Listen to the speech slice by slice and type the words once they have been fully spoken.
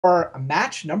for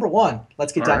match number one.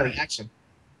 Let's get All down to right. the action.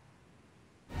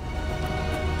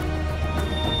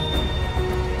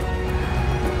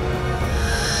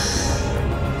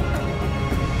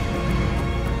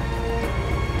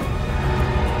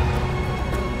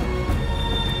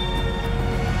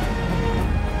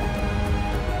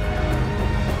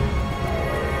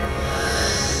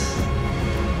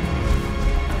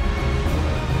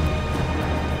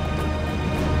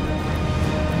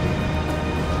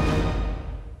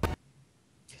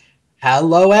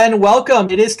 Hello and welcome.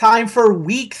 It is time for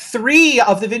week 3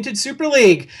 of the Vintage Super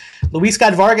League. Luis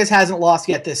Scott-Vargas hasn't lost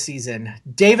yet this season.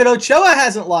 David Ochoa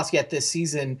hasn't lost yet this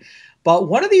season. But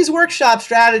one of these workshop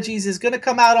strategies is going to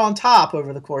come out on top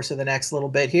over the course of the next little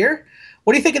bit here.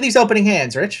 What do you think of these opening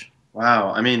hands, Rich?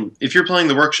 Wow. I mean, if you're playing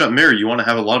the Workshop Mirror, you want to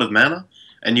have a lot of mana,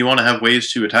 and you want to have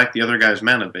ways to attack the other guy's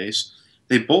mana base.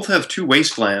 They both have two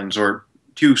Wastelands, or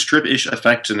two strip-ish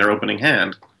effects in their opening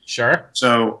hand. Sure.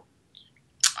 So,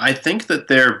 I think that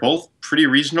they're both pretty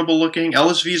reasonable looking.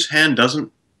 LSV's hand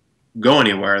doesn't go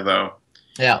anywhere, though.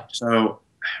 Yeah. So,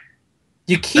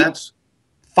 you keep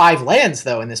 5 lands,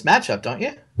 though, in this matchup, don't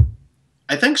you?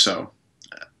 I think so.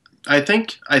 I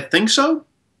think so.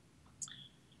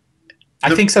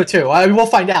 I think so, too. We'll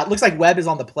find out. Looks like Webb is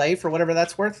on the play for whatever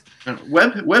that's worth.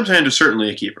 Webb's hand is certainly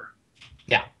a keeper.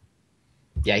 Yeah.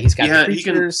 Yeah, he's got the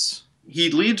creatures. He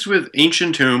leads with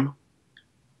Ancient Tomb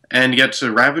and gets a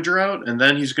Ravager out, and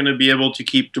then he's going to be able to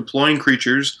keep deploying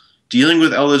creatures, dealing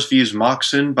with LSV's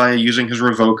Moxen by using his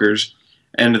Revokers,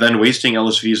 and then wasting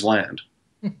LSV's land.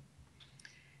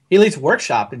 He leads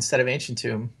Workshop instead of Ancient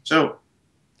Tomb. So,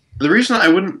 the reason I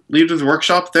wouldn't lead with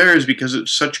Workshop there is because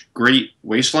it's such great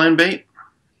Wasteland bait.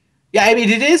 Yeah, I mean,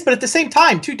 it is, but at the same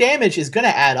time, 2 damage is going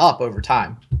to add up over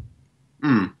time.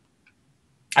 Hmm.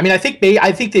 I mean, I think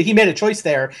that he made a choice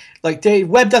there. Like,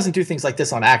 Webb doesn't do things like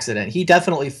this on accident. He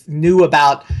definitely knew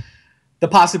about the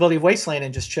possibility of Wasteland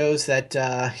and just chose that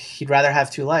he'd rather have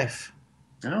 2 life.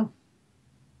 Oh.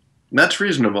 That's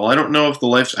reasonable. I don't know if the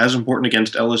life's as important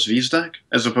against LSV's deck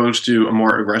as opposed to a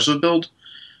more aggressive build,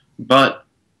 but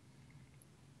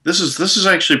this is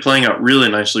actually playing out really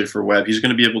nicely for Webb. He's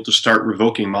going to be able to start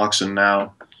revoking Moxen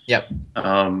now. Yep.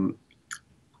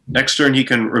 Next turn, he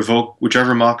can revoke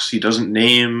whichever Mox he doesn't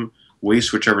name,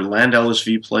 waste whichever land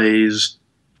LSV plays.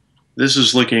 This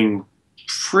is looking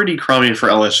pretty crummy for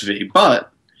LSV,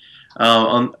 but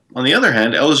on the other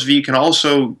hand, LSV can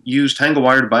also use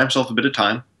Tanglewire to buy himself a bit of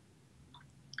time.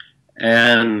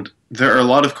 And there are a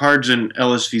lot of cards in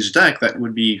LSV's deck that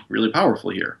would be really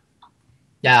powerful here.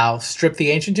 Now, strip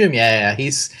the Ancient Tomb. Yeah.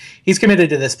 He's committed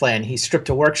to this plan. He stripped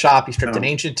a Workshop. He stripped an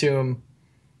Ancient Tomb.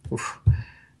 Oof.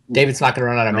 David's not going to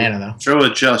run out of mana, though.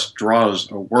 Ochoa just draws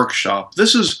a Workshop.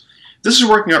 This is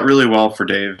working out really well for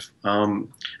Dave.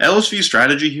 LSV's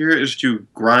strategy here is to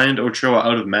grind Ochoa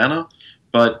out of mana,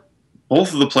 but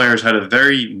both of the players had a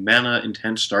very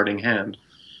mana-intense starting hand.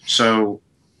 So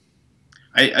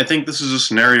I think this is a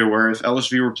scenario where if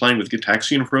LSV were playing with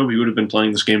Gitaxian Probe, he would have been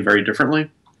playing this game very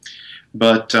differently.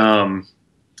 But,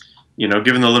 you know,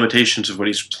 given the limitations of what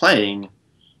he's playing,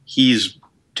 he's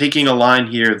taking a line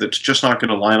here that's just not going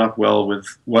to line up well with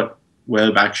what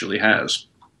Webb actually has.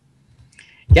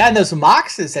 Yeah, and those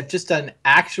Moxes have just done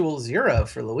actual 0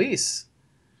 for Luis.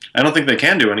 I don't think they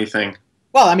can do anything.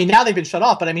 Well, I mean, now they've been shut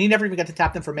off, but I mean, he never even got to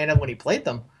tap them for mana when he played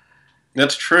them.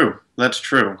 That's true. That's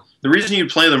true. The reason you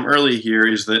play them early here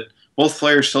is that both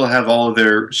players still have all of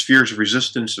their Spheres of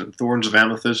Resistance and Thorns of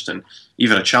Amethyst and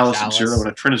even a Chalice of Zero and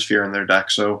a Trinisphere in their deck.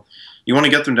 So you want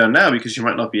to get them down now because you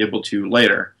might not be able to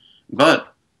later. But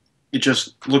it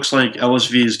just looks like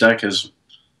LSV's deck has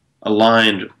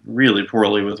aligned really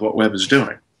poorly with what Webb is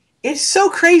doing. It's so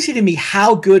crazy to me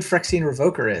how good Phyrexian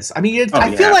Revoker is. I mean,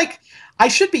 I feel like I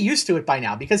should be used to it by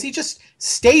now because he just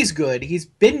stays good. He's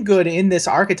been good in this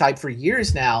archetype for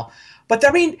years now. But,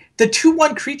 I mean, the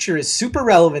 2/1 creature is super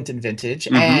relevant in Vintage,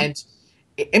 and,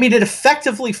 I mean, it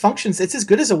effectively functions. It's as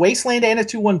good as a Wasteland and a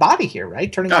 2/1 body here,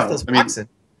 right? Turning off those Moxen.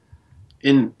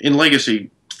 In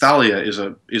Legacy, Thalia is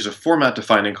a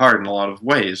format-defining card in a lot of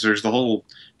ways. There's the whole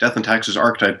Death and Taxes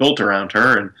archetype built around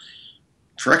her, and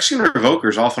Phyrexian Revoker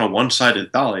is often a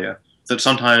one-sided Thalia that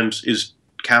sometimes is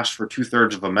cast for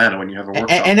 2/3 of a mana when you have a Workshop.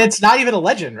 And it's not even a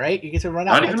legend, right? You get to run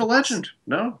out. Not even a legend,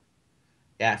 no.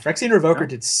 Yeah, Phyrexian Revoker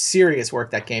did serious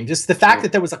work that game. Just the fact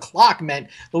that there was a clock meant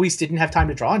Luis didn't have time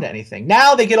to draw into anything.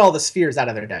 Now they get all the spheres out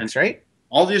of their decks, right?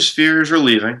 All these spheres are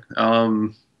leaving.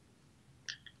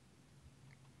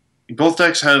 Both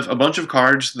decks have a bunch of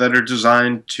cards that are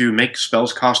designed to make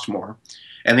spells cost more.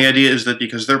 And the idea is that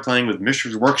because they're playing with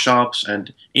Mishra's Workshops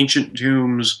and Ancient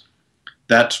Tombs,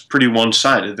 that's pretty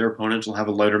one-sided. Their opponents will have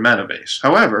a lighter mana base.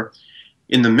 However,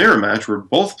 In the mirror match, where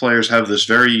both players have this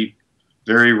very,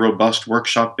 very robust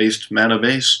workshop-based mana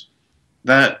base,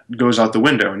 that goes out the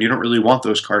window, and you don't really want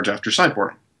those cards after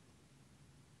sideboarding.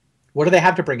 What do they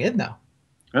have to bring in, though?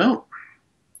 Well,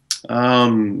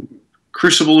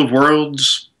 Crucible of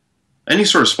Worlds, any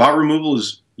sort of spot removal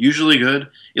is usually good.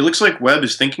 It looks like Webb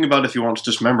is thinking about if he wants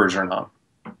Dismembers or not.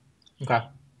 Okay.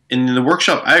 In the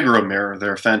Workshop Aggro mirror,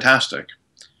 they're fantastic.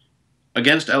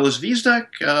 Against LSV's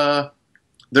deck,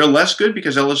 they're less good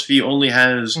because LSV only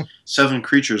has 7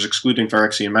 creatures, excluding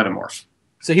Phyrexian Metamorph.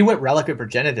 So he went Relic of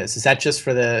Progenitus. Is that just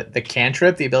for the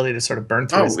cantrip, the ability to sort of burn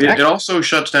through his deck? It also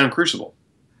shuts down Crucible.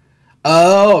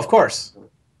 Oh, of course.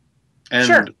 And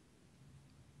sure.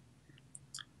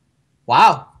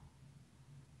 Wow.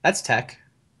 That's tech.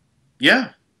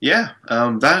 Yeah.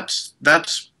 That's.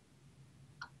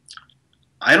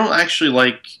 I don't actually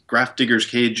like Grafdigger's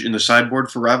Cage in the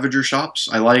sideboard for Ravager shops.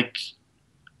 I like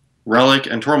Relic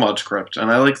and Tormod's Crypt, and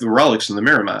I like the relics in the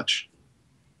mirror match.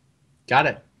 Got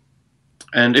it.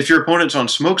 And if your opponent's on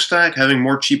Smokestack, having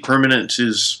more cheap permanents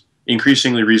is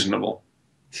increasingly reasonable.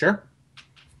 Sure.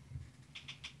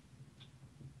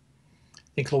 I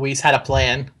think Luis had a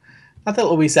plan. Not that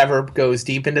Luis ever goes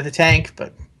deep into the tank,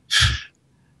 but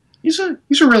he's a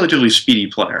relatively speedy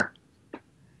player.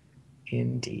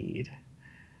 Indeed.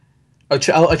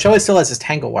 Ochoa still has his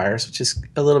Tangle Wires, which is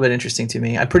a little bit interesting to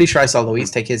me. I'm pretty sure I saw Luis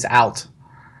take his out.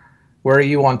 Where are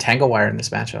you on Tangle Wire in this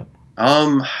matchup?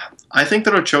 I think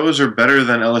that Ochoa's are better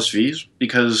than LSV's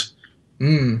because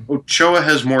Ochoa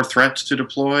has more threats to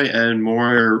deploy and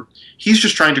more. He's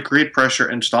just trying to create pressure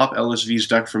and stop LSV's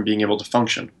deck from being able to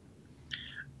function.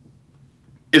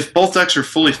 If both decks are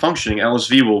fully functioning,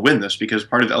 LSV will win this because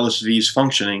part of LSV's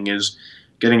functioning is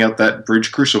getting out that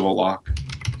Bridge Crucible lock.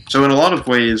 So in a lot of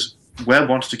ways, Webb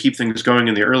wants to keep things going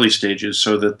in the early stages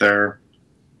so that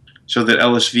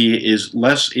LSV is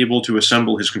less able to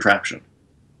assemble his contraption.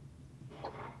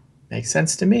 Makes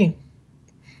sense to me.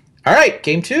 All right,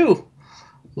 game 2.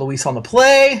 Luis on the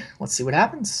play. Let's see what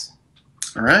happens.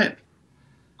 All right.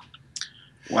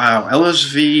 Wow,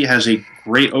 LSV has a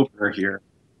great opener here.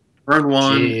 Turn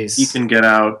 1, he can get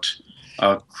out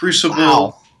a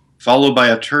Crucible, followed by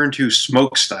a turn 2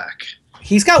 Smokestack.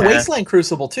 He's got Wasteland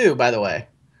Crucible too, by the way.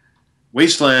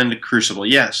 Wasteland Crucible,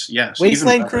 yes.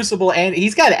 Wasteland Crucible, and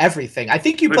he's got everything. I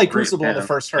think you play Crucible in the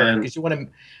first turn because you want to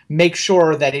make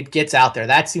sure that it gets out there.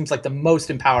 That seems like the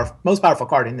most powerful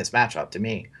card in this matchup to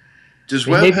me. Does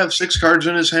Webb have 6 cards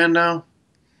in his hand now?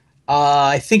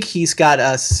 I think he's got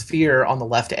a Sphere on the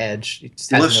left edge. He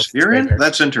just has left Sphere in?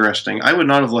 That's interesting. I would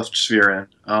not have left Sphere in.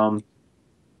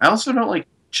 I also don't like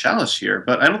Chalice here,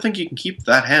 but I don't think you can keep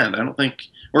that hand. I don't think,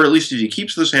 or at least if he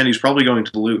keeps this hand, he's probably going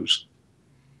to lose.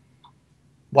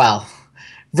 Well,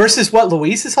 versus what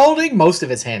Luis is holding, most of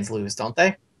his hands lose, don't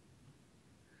they?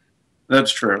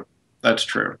 That's true. I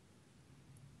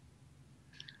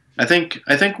think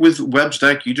with Webb's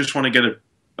deck, you just want to get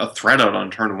a threat out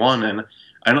on turn 1, and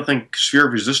I don't think Sphere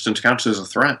of Resistance counts as a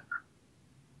threat.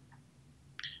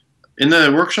 In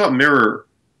the Workshop Mirror,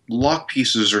 lock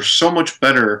pieces are so much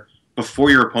better before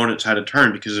your opponent's had a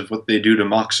turn because of what they do to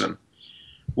Moxen.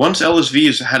 Once LSV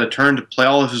has had a turn to play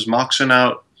all of his Moxen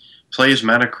out, play his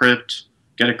Mana Crypt,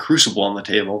 get a Crucible on the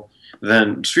table,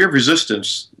 then Sphere of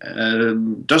Resistance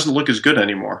doesn't look as good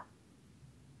anymore.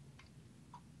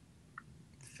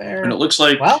 Fair. And it looks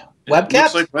like Webb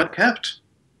kept. Looks like Webb kept.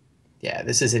 Yeah,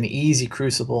 this is an easy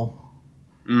Crucible.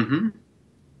 Mm-hmm.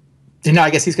 I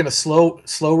guess he's going to slow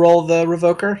roll the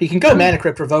Revoker. He can go Mana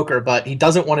Crypt Revoker, but he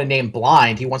doesn't want to name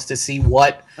blind. He wants to see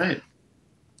what,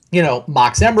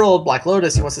 Mox Emerald, Black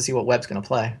Lotus. He wants to see what Webb's going to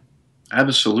play.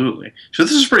 Absolutely. So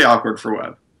this is pretty awkward for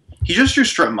Webb. He just drew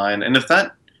Strip Mine, and if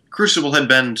that Crucible had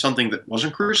been something that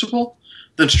wasn't Crucible,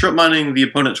 then Strip Mining the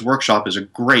opponent's Workshop is a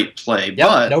great play. Yep,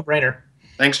 but no-brainer.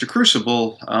 Thanks to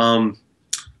Crucible,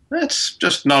 that's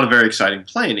just not a very exciting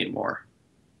play anymore.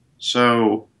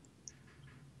 So,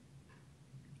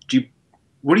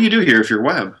 what do you do here if you're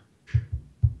Webb?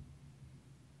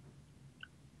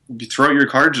 You throw out your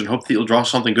cards and hope that you'll draw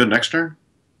something good next turn?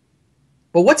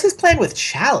 But what's his plan with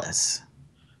Chalice?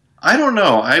 I don't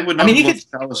know. I would not put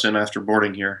Chalice in after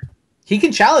boarding here. He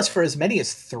can Chalice for as many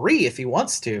as 3 if he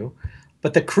wants to,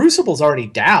 but the Crucible's already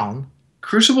down.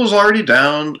 Crucible's already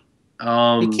down.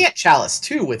 He can't Chalice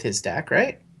 2 with his deck,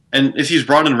 right? And if he's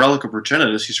brought in Relic of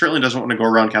Progenitus, he certainly doesn't want to go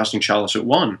around casting Chalice at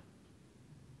 1.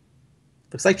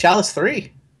 Looks like Chalice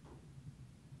 3.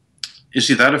 Is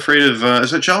he that afraid of...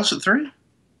 is that Chalice at 3?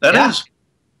 That is.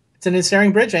 It's an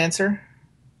Ensnaring Bridge answer.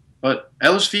 But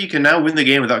LSV can now win the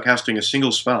game without casting a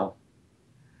single spell.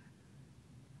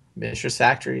 Miniature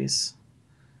Factories.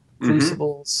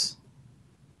 Crucibles.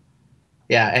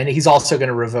 Yeah, and he's also going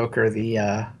to revoker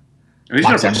the He's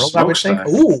Mox going to Emerald, I would think.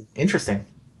 Ooh, interesting.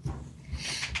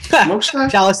 Smokestack?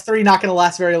 Chalice 3 not going to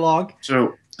last very long.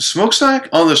 So, Smokestack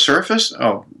on the surface,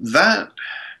 that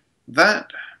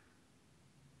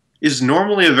is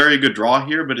normally a very good draw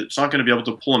here, but it's not going to be able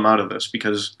to pull him out of this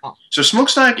because... So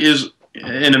Smokestack is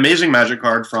an amazing Magic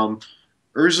card from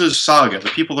Urza's Saga, the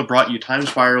people that brought you Time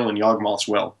Spiral and Yawgmoth's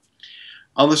Will.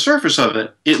 On the surface of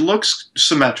it, it looks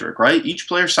symmetric, right? Each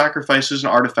player sacrifices an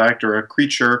artifact or a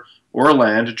creature or a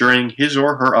land during his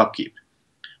or her upkeep.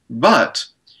 But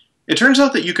it turns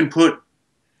out that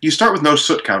you start with no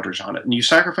soot counters on it, and you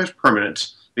sacrifice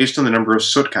permanents based on the number of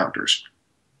soot counters.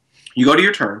 You go to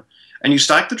your turn, and you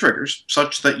stack the triggers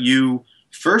such that you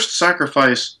first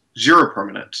sacrifice 0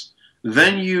 permanents,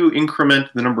 then you increment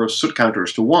the number of soot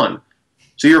counters to 1.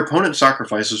 So your opponent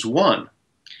sacrifices 1.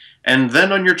 And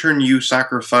then on your turn you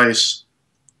sacrifice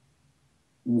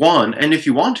 1, and if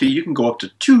you want to, you can go up to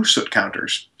 2 soot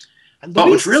counters. But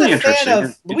what's really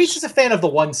interesting... Luis is a fan of the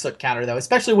 1 soot counter, though,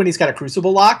 especially when he's got a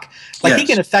Crucible lock. Like, he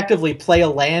can effectively play a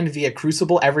land via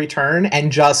Crucible every turn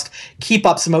and just keep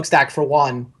up Smokestack for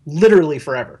 1 literally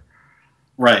forever.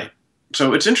 Right. So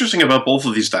what's interesting about both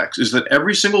of these decks is that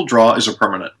every single draw is a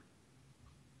permanent.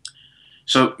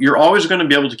 So you're always going to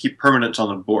be able to keep permanents on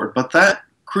the board, but that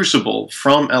Crucible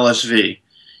from LSV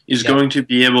is going to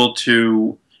be able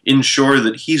to ensure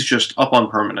that he's just up on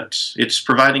permanents. It's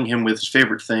providing him with his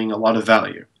favorite thing, a lot of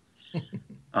value.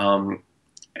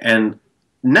 And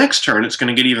next turn, it's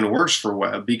going to get even worse for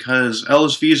Webb because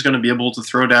LSV is going to be able to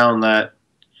throw down that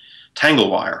Tangle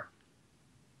Wire.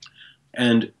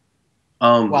 And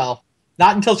well,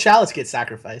 not until Chalice gets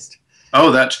sacrificed.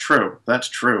 Oh, that's true. That's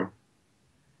true.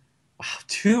 Wow,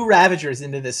 2 Ravagers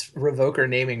into this Revoker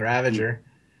naming Ravager.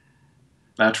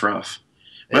 That's rough.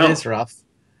 It is rough.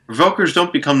 Revokers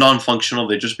don't become non-functional,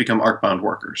 they just become arc-bound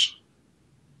workers.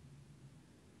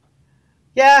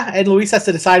 Yeah, and Luis has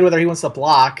to decide whether he wants to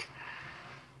block.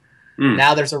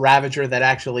 Now there's a Ravager that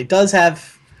actually does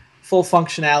have full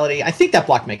functionality. I think that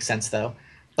block makes sense, though.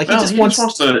 Like he just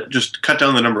wants to just cut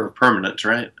down the number of permanents,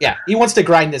 right? Yeah, he wants to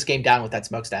grind this game down with that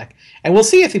Smokestack. And we'll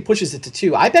see if he pushes it to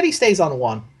 2. I bet he stays on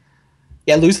 1.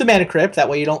 Yeah, lose the Mana Crypt. That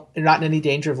way you're not in any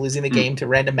danger of losing the game to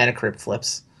random Mana Crypt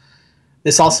flips.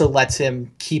 This also lets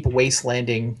him keep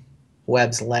wastelanding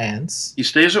Webb's lands. He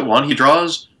stays at 1. He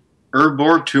draws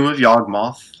Urborg, Tomb of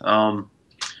Yawgmoth.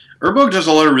 Urborg does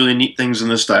a lot of really neat things in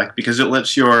this deck because it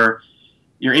lets your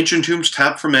Ancient Tombs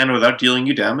tap for mana without dealing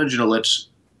you damage, and it lets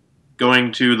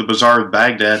going to the Bazaar of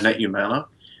Baghdad net you mana,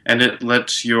 and it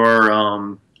lets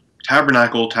your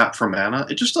Tabernacle tap for mana.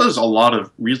 It just does a lot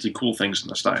of really cool things in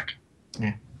this deck.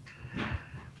 Yeah.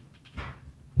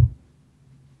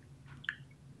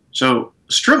 So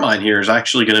Strip Mine here is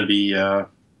actually going to be, I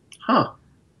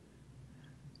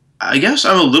guess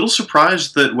I'm a little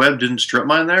surprised that Webb didn't Strip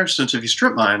Mine there, since if he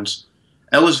Strip Mines,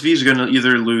 LSV is going to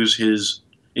either lose his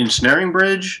Ensnaring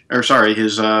Bridge, or sorry,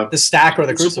 his... the stack or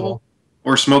the Crucible.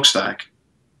 Or Smokestack.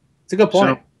 It's a good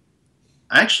point. So,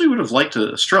 I actually would have liked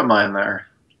to Strip Mine there.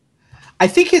 I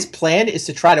think his plan is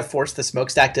to try to force the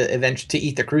Smokestack to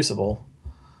eat the Crucible.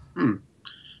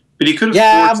 But he could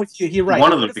have I'm with you. You're right.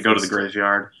 One of them to go to the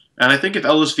graveyard. And I think if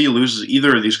LSV loses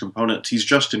either of these components, he's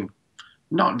just in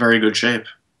not very good shape.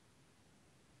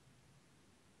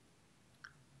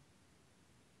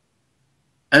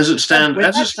 As it stands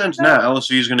now,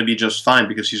 LSV is going to be just fine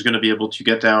because he's going to be able to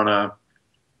get down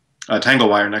a Tangle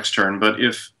Wire next turn. But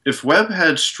if Webb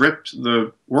had stripped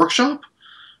the Workshop,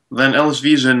 then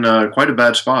LSV's in quite a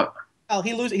bad spot. Well,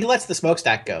 he lets the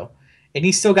Smokestack go, and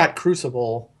he's still got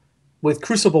Crucible with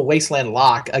Crucible Wasteland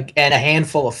Lock and a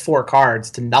handful of 4 cards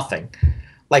to nothing.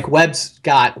 Like Webb's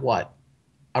got what,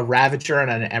 a Ravager and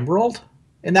an Emerald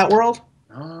in that world?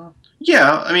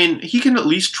 Yeah, I mean he can at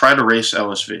least try to race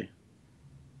LSV.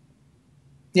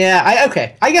 Yeah,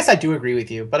 okay. I guess I do agree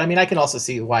with you, but I mean I can also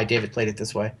see why David played it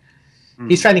this way.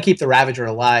 He's trying to keep the Ravager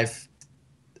alive,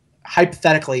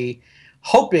 hypothetically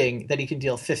hoping that he can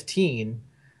deal 15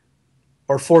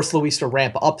 or force Luis to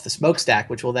ramp up the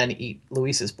Smokestack, which will then eat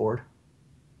Luis's board.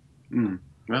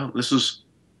 Well, this is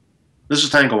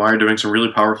Tangle Wire doing some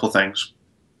really powerful things.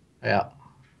 Yeah.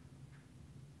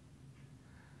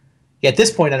 At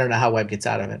this point, I don't know how Webb gets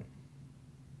out of it.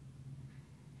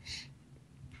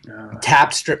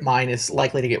 Tap Strip Mine is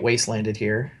likely to get wastelanded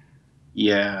here.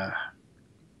 Yeah.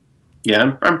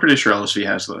 Yeah, I'm pretty sure LSV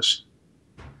has this.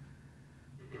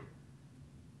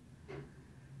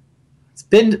 It's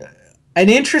been an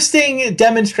interesting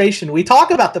demonstration. We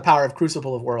talk about the power of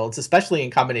Crucible of Worlds, especially in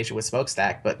combination with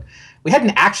Smokestack, but we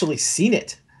hadn't actually seen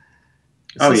it.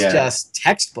 This is just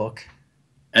textbook.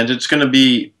 And it's going to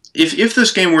be if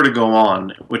this game were to go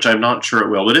on, which I'm not sure it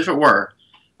will, but if it were,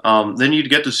 then you'd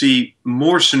get to see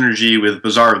more synergy with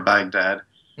Bazaar of Baghdad.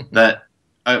 That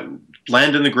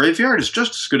land in the graveyard is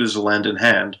just as good as a land in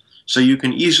hand, so you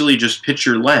can easily just pitch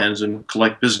your lands and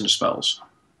collect business spells.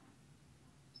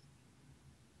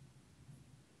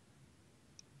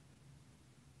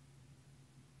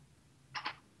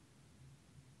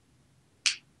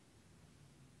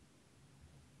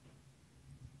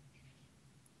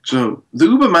 So the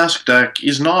Uba Mask deck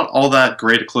is not all that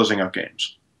great at closing out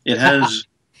games. It has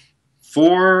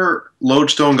 4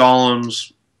 Lodestone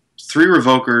Golems, 3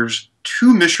 Revokers,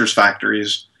 2 Mishra's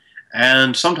Factories,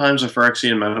 and sometimes a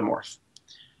Phyrexian Metamorph.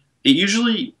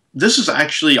 This is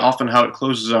actually often how it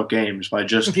closes out games, by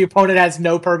just... If the opponent has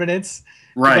no permanents,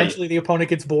 right. Eventually the opponent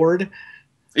gets bored.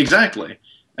 Exactly.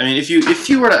 I mean, if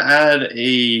you were to add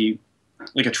a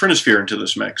Trinisphere into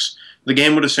this mix, the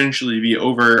game would essentially be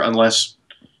over unless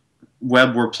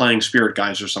Webb were playing Spirit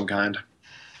Guys or some kind.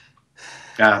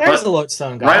 Yeah, there's the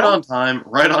Lodestone Golem. Right on time,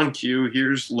 right on cue.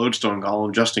 Here's Lodestone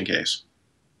Golem, just in case.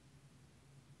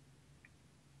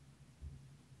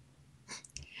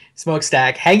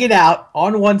 Smokestack hanging out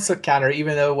on 1 soot counter,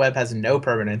 even though Webb has no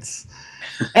permanents.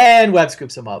 And Webb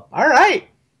scoops him up. All right.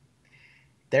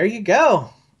 There you go.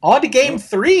 On to game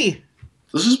 3.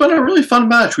 This has been a really fun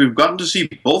match. We've gotten to see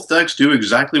both decks do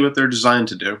exactly what they're designed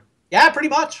to do. Yeah, pretty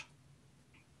much.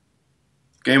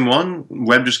 Game 1,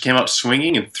 Webb just came out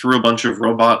swinging and threw a bunch of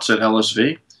robots at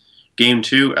LSV. Game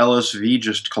 2, LSV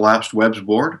just collapsed Webb's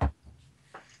board.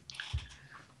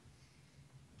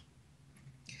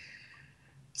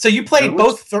 So you played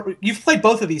both. You've played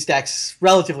both of these decks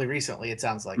relatively recently. It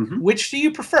sounds like. Mm-hmm. Which do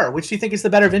you prefer? Which do you think is the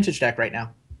better vintage deck right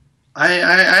now? I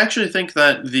actually think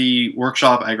that the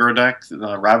Workshop aggro deck,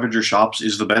 the Ravager Shops,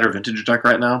 is the better vintage deck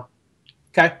right now.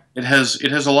 Okay. It has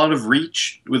a lot of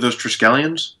reach with those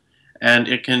Triskelions, and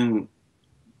it can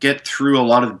get through a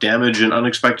lot of damage in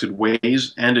unexpected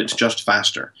ways, and it's just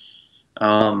faster.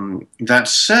 That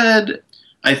said,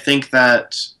 I think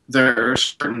that there are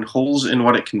certain holes in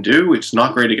what it can do. It's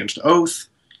not great against Oath.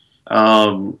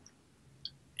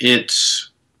 It's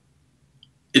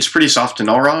pretty soft to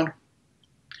Nullrod.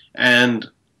 And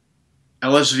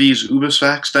LSV's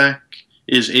Ubisax deck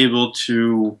is able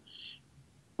to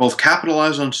both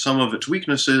capitalize on some of its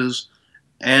weaknesses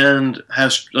and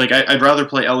has, like, I'd rather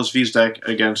play LSV's deck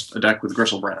against a deck with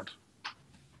Gristlebrand.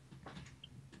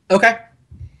 Okay.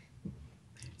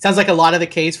 Sounds like a lot of the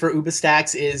case for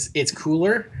Ubisax is it's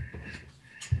cooler.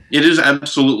 It is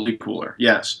absolutely cooler,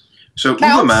 yes. So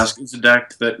Ubamask is a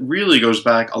deck that really goes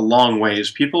back a long ways.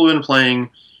 People have been playing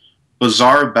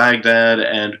Bazaar Baghdad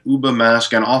and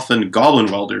Ubamask and often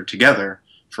Goblin Welder together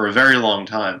for a very long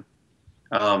time.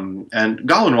 And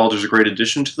Goblin Welder is a great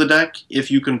addition to the deck if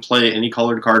you can play any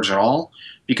colored cards at all,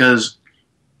 because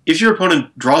if your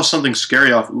opponent draws something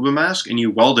scary off Ubamask and you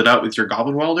weld it out with your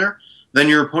Goblin Welder, then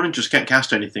your opponent just can't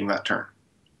cast anything that turn.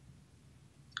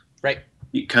 Right.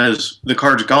 Because the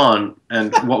card's gone,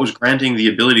 and what was granting the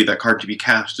ability of that card to be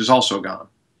cast is also gone.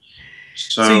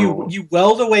 So you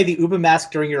weld away the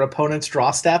Ubamask during your opponent's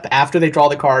draw step after they draw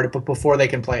the card, but before they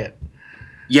can play it.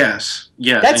 Yes,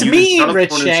 yeah. That's mean,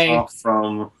 Richie.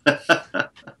 From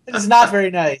It is not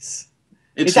very nice.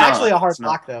 It's actually a hard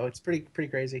block, though. It's pretty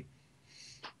crazy.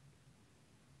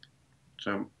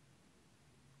 So,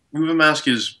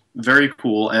 Ubamask is very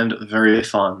cool and very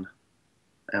fun.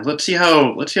 And let's see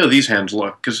how these hands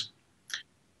look, because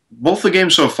both the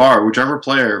games so far, whichever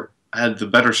player had the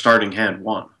better starting hand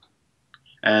won.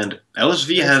 And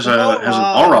LSV has an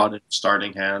Allrod in its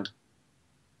starting hand.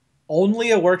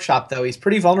 Only a Workshop, though. He's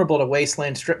pretty vulnerable to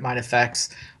Wasteland Strip Mine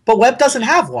effects. But Webb doesn't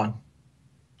have one.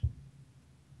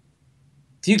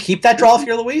 Do you keep that draw if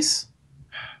you're Luis?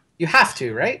 You have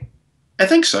to, right? I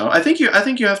think so. I think you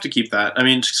have to keep that. I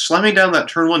mean, slamming down that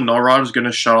turn 1 Nullrod is going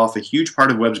to shut off a huge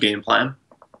part of Webb's game plan.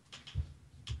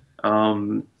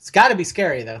 It's got to be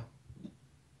scary, though.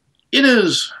 It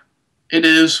is. It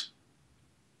is.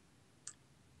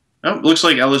 Oh, looks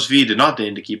like LSV did not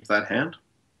deign to keep that hand.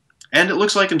 And it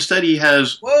looks like instead he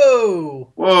has...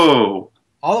 Whoa! Whoa!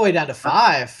 All the way down to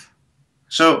 5.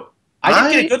 So, I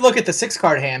didn't get a good look at the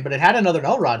 6-card hand, but it had another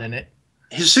Nullrod in it.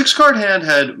 His 6-card hand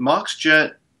had Mox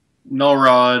Jet,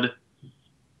 Nullrod,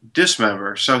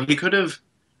 Dismember. So he could have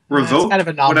revoked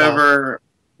whatever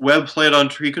Webb played on...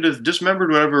 He could have dismembered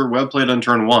whatever Webb played on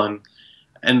turn 1,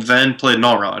 and then played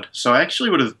Nullrod. So I actually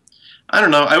would have... I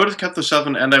don't know. I would have kept the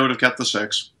 7, and I would have kept the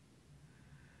 6.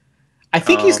 I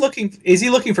think he's looking... Is he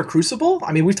looking for Crucible?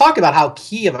 I mean, we've talked about how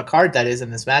key of a card that is in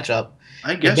this matchup.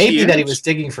 I guess it may be that he was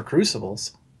digging for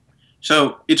Crucibles.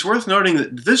 So it's worth noting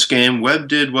that this game, Webb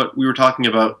did what we were talking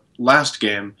about last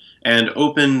game and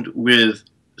opened with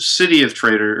City of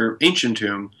Trader or Ancient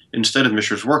Tomb instead of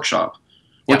Mishra's Workshop,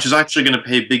 which is actually going to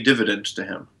pay big dividends to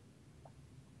him.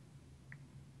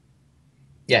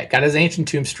 Yeah, got his Ancient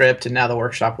Tomb stripped, and now the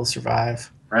Workshop will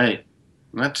survive. Right.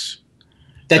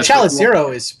 That Chalice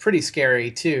Zero is pretty scary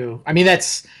too. I mean,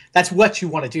 that's what you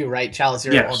want to do, right? Chalice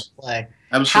Zero on the play.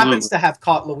 Absolutely. Happens to have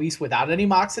caught Luis without any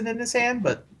Moxen in his hand,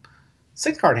 but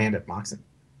 6-card hand at Moxen.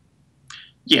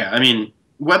 Yeah, I mean,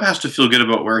 Webb has to feel good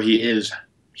about where he is.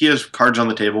 He has cards on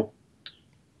the table.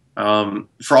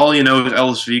 For all you know,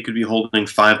 LSV could be holding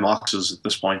 5 Moxes at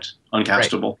this point,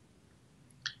 uncastable. Right.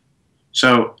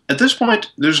 So at this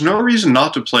point, there's no reason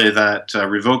not to play that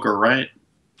Revoker, right?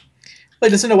 Well,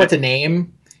 he doesn't know what to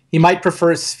name. He might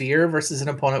prefer a Sphere versus an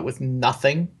opponent with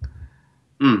nothing.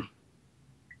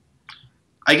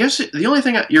 I guess the only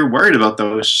thing you're worried about,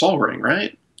 though, is Sol Ring,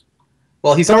 right?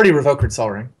 Well, he's already Revokered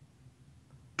Sol Ring.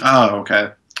 Oh,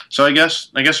 okay. So I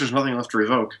guess there's nothing left to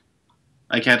revoke.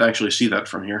 I can't actually see that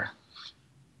from here.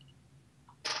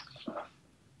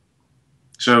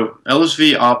 So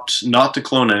LSV opts not to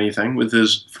clone anything with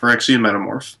his Phyrexian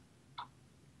Metamorph.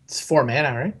 It's 4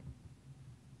 mana, right?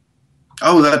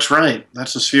 Oh, that's right.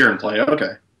 That's the Sphere in play.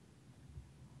 Okay.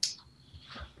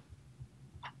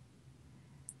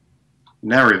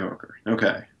 Now Revoker.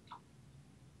 Okay.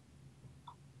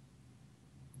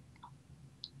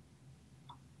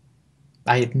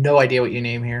 I have no idea what you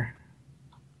name here.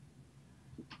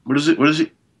 What is it? What is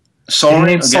it? Sol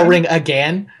Ring again? Sol Ring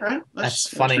again? Right. That's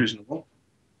funny. That's reasonable.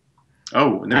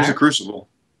 Oh, and there's a Crucible.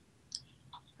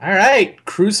 All right.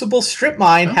 Crucible Strip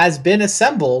Mine has been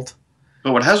assembled.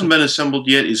 But what hasn't been assembled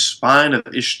yet is Spine of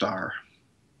Ishtar.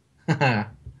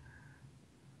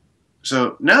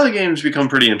 So now the game's become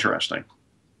pretty interesting.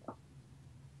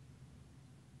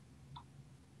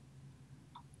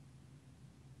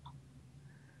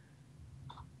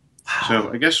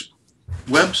 So I guess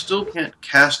Webb still can't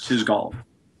cast his Golem.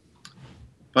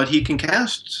 But he can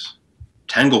cast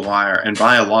Tanglewire and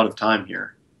buy a lot of time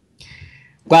here.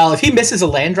 Well, if he misses a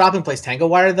land drop and plays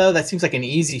Tanglewire, though, that seems like an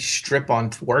easy strip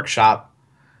on Workshop.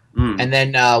 And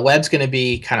then Webb's going to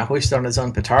be kind of hoisted on his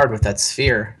own petard with that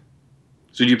Sphere.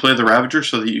 So do you play the Ravager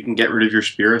so that you can get rid of your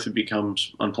Spear if it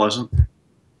becomes unpleasant?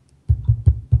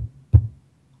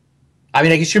 I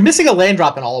mean, I guess you're missing a land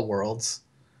drop in all worlds.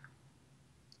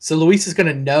 So Luis is going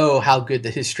to know how good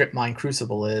his Strip Mine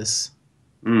Crucible is.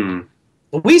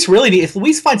 Luis really if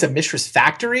Luis finds a Mishra's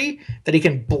Factory that he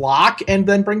can block and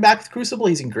then bring back with Crucible,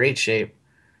 he's in great shape.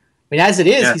 I mean, as it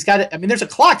is, he's got. I mean, there's a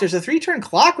clock. There's a 3-turn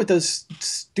clock with those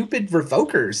stupid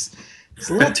Revokers. It's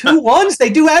a little 2/1s. They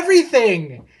do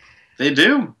everything. They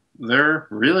do. They're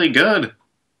really good.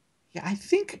 Yeah, I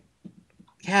think.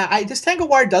 Yeah, this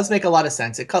Tanglewire does make a lot of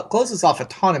sense. It closes off a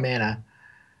ton of mana.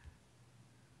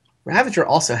 Ravager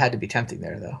also had to be tempting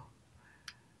there, though.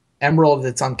 Emerald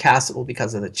that's uncastable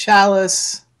because of the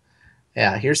Chalice.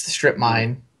 Yeah, here's the Strip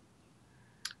Mine.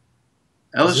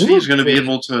 LSV is going to be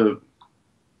able to...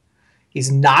 He's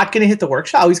not going to hit the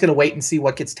Workshop. Oh, he's going to wait and see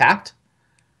what gets tapped?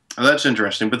 Oh, that's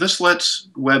interesting. But this lets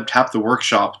Webb tap the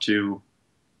Workshop to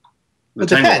the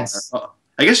depends.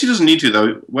 I guess he doesn't need to,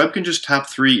 though. Webb can just tap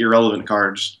 3 irrelevant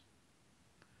cards.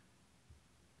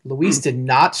 Luis did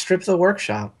not strip the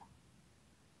Workshop.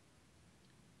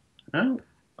 Oh.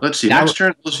 Let's see. Next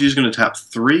turn, LSV is going to tap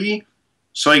 3.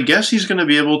 So I guess he's going to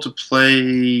be able to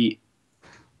play...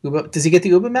 Does he get the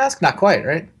Uba Mask? Not quite,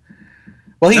 right?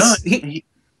 Well,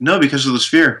 no, because of the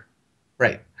Sphere.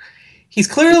 Right. He's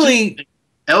clearly...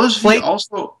 LSV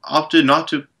also opted not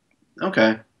to...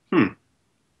 Okay.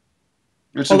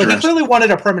 That's he clearly wanted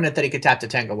a permanent that he could tap to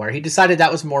Tanglewire. He decided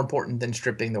that was more important than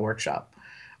stripping the Workshop,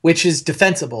 which is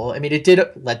defensible. I mean, it did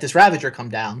let this Ravager come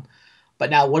down. But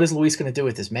now what is Luis going to do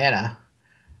with his mana?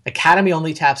 Academy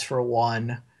only taps for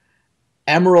 1.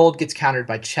 Emerald gets countered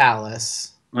by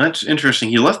Chalice. That's interesting.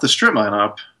 He left the Strip Mine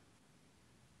up.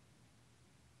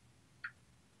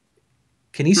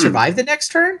 Can he survive the next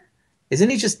turn? Isn't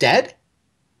he just dead?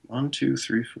 1, 2,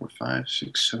 3, 4, 5,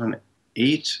 6, 7,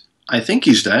 8. I think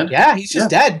he's dead. Yeah, he's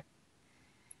just dead.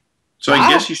 So I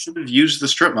guess he should have used the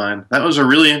Strip Mine. That was a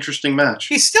really interesting match.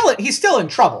 He's still in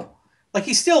trouble. Like,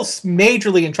 he's still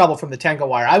majorly in trouble from the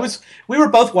Tanglewire. We were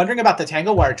both wondering about the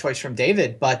Tanglewire choice from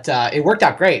David, but it worked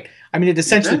out great. I mean, it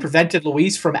essentially prevented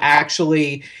Luis from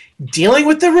actually dealing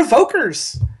with the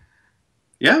Revokers.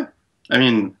 Yeah. I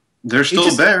mean, they're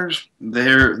still bears.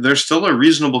 They're still a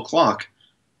reasonable clock.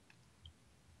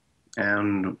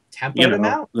 And tempoed him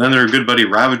out. Then their good buddy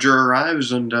Ravager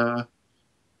arrives and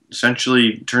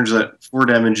essentially turns that 4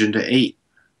 damage into 8.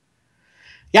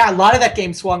 Yeah, a lot of that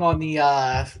game swung on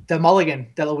the mulligan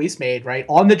that Luis made, right?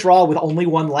 On the draw with only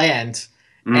 1 land.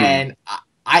 And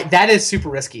that is super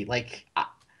risky. Like,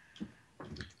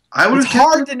 I would. It's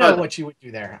hard to know what you would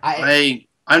do there. I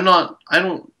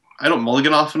don't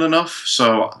mulligan often enough,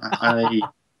 so I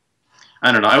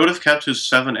don't know. I would have kept his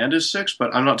 7 and his 6,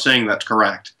 but I'm not saying that's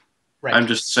correct. Right. I'm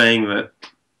just saying that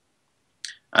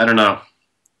I don't know.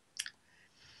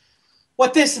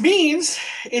 What this means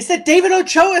is that David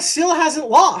Ochoa still hasn't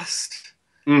lost.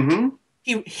 Mm-hmm.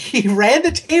 He ran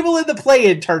the table in the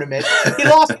play-in tournament. He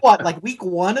lost what, like week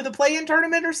 1 of the play-in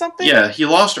tournament or something? Yeah, he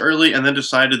lost early and then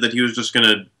decided that he was just going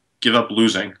to give up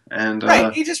losing. And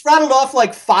right, he just rattled off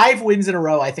like 5 wins in a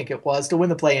row, I think it was, to win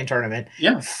the play-in tournament.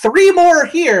 Yeah. 3 more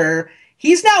here.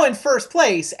 He's now in first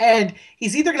place, and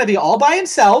he's either going to be all by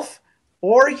himself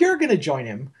or you're going to join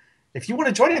him. If you want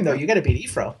to join him, though, you got to beat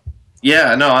Ifro.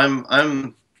 Yeah, no,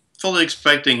 I'm fully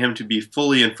expecting him to be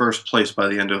fully in first place by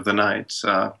the end of the night.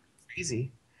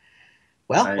 Crazy.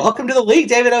 Well, welcome to the league,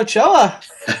 David Ochoa.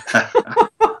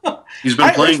 He's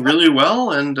been playing really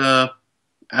well and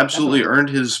absolutely earned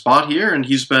his spot here, and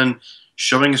he's been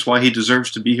showing us why he deserves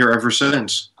to be here ever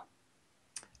since.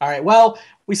 All right, well,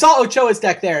 we saw Ochoa's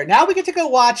deck there. Now we get to go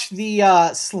watch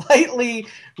the slightly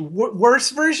worse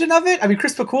version of it. I mean,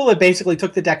 Chris Pakula basically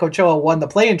took the deck Ochoa won the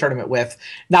play-in tournament with,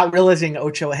 not realizing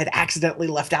Ochoa had accidentally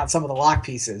left out some of the lock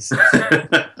pieces.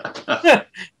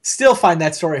 Still find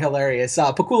that story hilarious.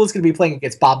 Pakula's going to be playing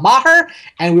against Bob Maher,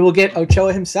 and we will get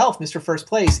Ochoa himself, Mr. First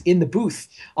Place, in the booth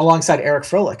alongside Eric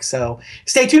Froelich. So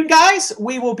stay tuned, guys.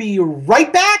 We will be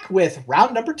right back with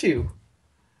round number 2.